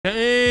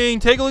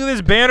take a look at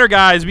this banner,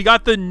 guys. We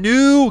got the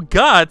new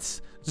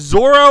Guts,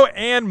 Zoro,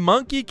 and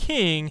Monkey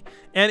King.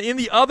 And in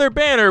the other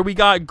banner, we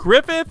got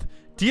Griffith,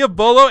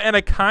 Diavolo, and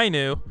a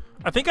Kainu.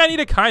 I think I need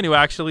a Kainu,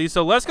 actually.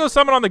 So let's go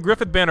summon on the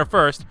Griffith banner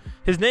first.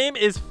 His name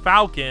is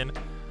Falcon.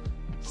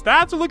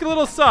 Stats are looking a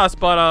little sus,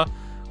 but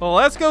well,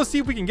 let's go see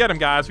if we can get him,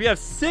 guys. We have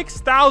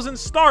 6,000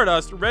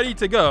 Stardust ready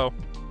to go.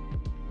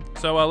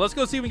 So let's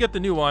go see if we can get the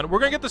new one. We're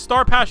going to get the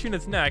Star Pass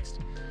units next.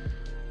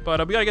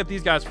 But we got to get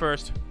these guys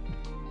first.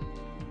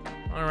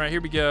 All right,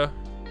 here we go.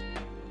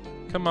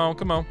 Come on,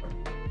 come on.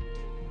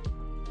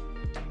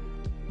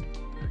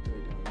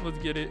 Let's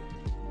get it.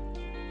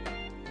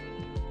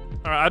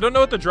 All right, I don't know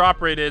what the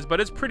drop rate is, but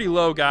it's pretty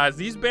low, guys.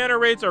 These banner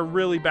rates are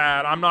really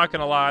bad. I'm not going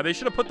to lie. They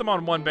should have put them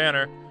on one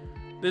banner.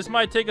 This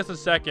might take us a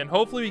second.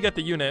 Hopefully, we get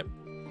the unit.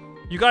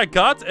 You got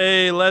Guts?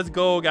 Hey, let's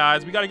go,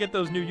 guys. We got to get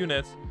those new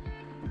units.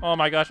 Oh,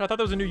 my gosh. I thought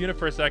that was a new unit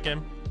for a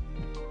second.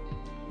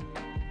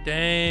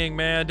 Dang,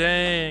 man.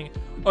 Dang.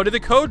 Oh, did the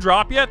code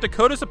drop yet? The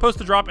code is supposed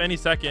to drop any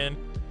second.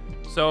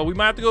 So, we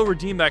might have to go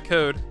redeem that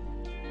code.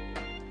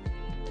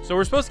 So,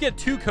 we're supposed to get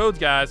 2 codes,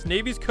 guys.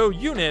 Navy's code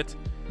unit,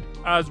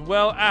 as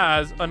well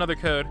as another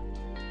code.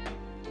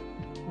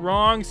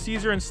 Wrong.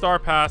 Caesar and Star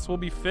Pass will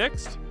be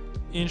fixed.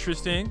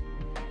 Interesting.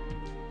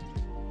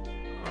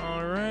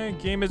 All right.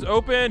 Game is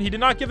open. He did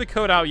not give the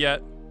code out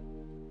yet.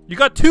 You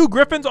got 2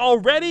 Griffins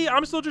already?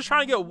 I'm still just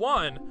trying to get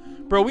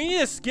 1. Bro, we need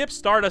to skip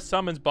Stardust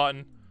Summons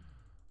button.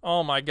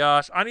 Oh my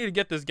gosh. I need to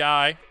get this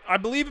guy. I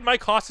believe it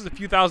might cost us a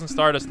few thousand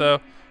Stardust, though.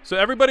 So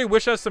everybody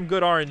wish us some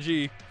good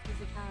RNG.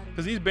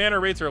 Because these banner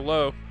rates are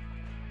low.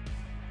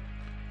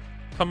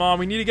 Come on.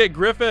 We need to get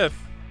Griffith.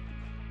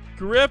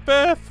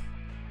 Griffith.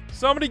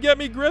 Somebody get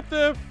me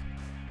Griffith.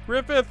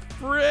 Griffith.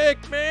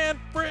 Frick, man.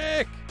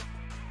 Frick.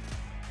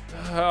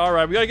 All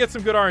right. We got to get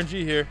some good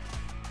RNG here.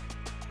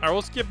 All right,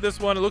 we'll skip this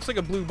one. It looks like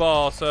a blue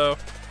ball, so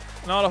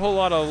not a whole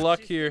lot of luck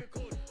here.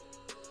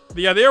 But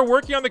yeah, they are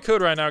working on the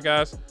code right now,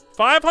 guys.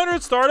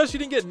 500 Stardust, you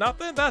didn't get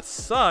nothing? That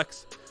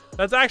sucks.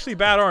 That's actually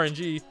bad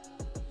RNG.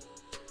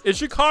 It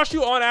should cost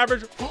you on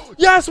average.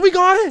 Yes, we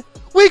got it.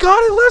 We got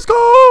it. Let's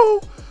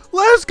go.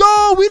 Let's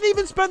go. We didn't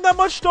even spend that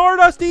much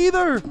Stardust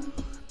either.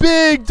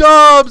 Big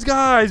dubs,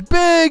 guys.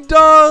 Big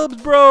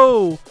dubs,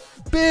 bro.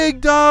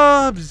 Big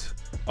dubs.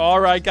 All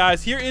right,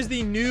 guys. Here is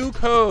the new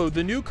code.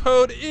 The new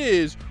code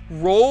is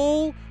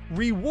Roll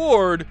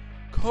Reward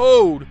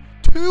Code.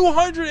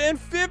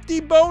 250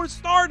 bonus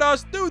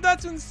Stardust. Dude,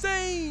 that's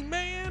insane,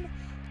 man.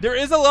 There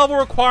is a level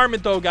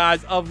requirement, though,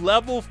 guys, of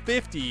level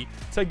 50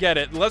 to get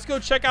it. Let's go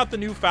check out the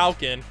new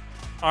Falcon.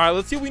 All right,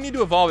 let's see if we need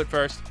to evolve it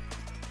first.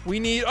 We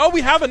need... Oh,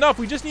 we have enough.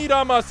 We just need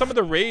some of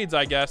the raids,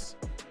 I guess.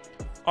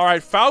 All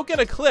right, Falcon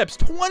Eclipse.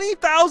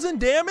 20,000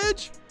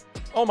 damage?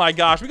 Oh, my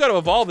gosh. We got to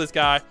evolve this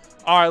guy.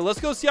 All right, let's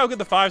go see how good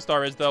the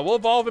 5-star is, though. We'll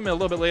evolve him a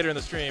little bit later in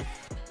the stream.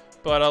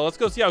 But let's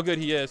go see how good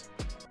he is.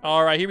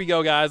 All right, here we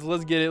go, guys.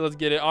 Let's get it. Let's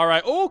get it. All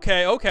right.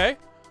 Okay, okay.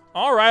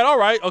 All right, all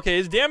right. Okay,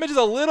 his damage is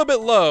a little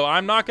bit low.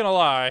 I'm not going to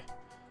lie.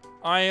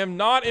 I am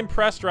not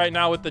impressed right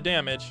now with the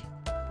damage.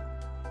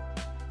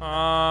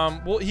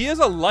 Well, he is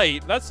a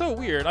light. That's so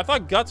weird. I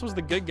thought Guts was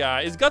the good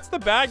guy. Is Guts the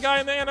bad guy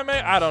in the anime?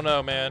 I don't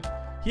know, man.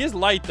 He is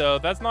light, though.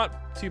 That's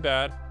not too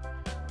bad.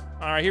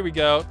 All right, here we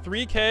go.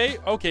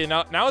 3K. Okay,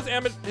 now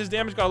his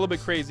damage got a little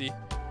bit crazy.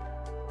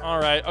 All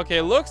right.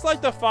 Okay, looks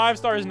like the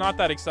 5-star is not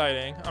that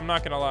exciting. I'm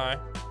not going to lie.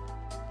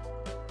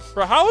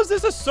 Bro, how is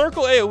this a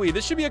circle AoE?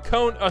 This should be a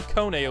cone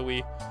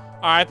AoE.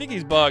 All right, I think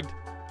he's bugged.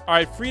 All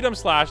right, Freedom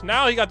Slash.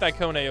 Now he got that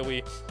cone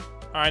AoE.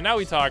 All right, now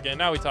we talking.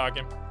 Now we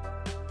talking.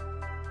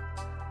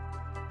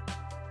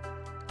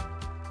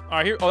 All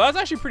right, here. Oh, that's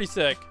actually pretty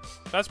sick.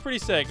 That's pretty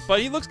sick.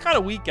 But he looks kind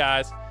of weak,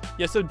 guys.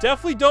 Yeah, so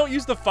definitely don't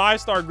use the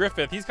 5-star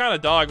Griffith. He's kind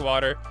of dog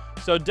water.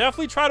 So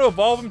definitely try to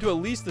evolve him to at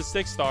least the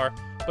 6-star.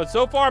 But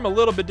so far, I'm a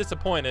little bit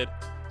disappointed.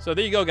 So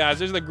there you go, guys.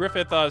 There's the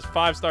Griffith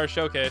 5-star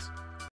showcase.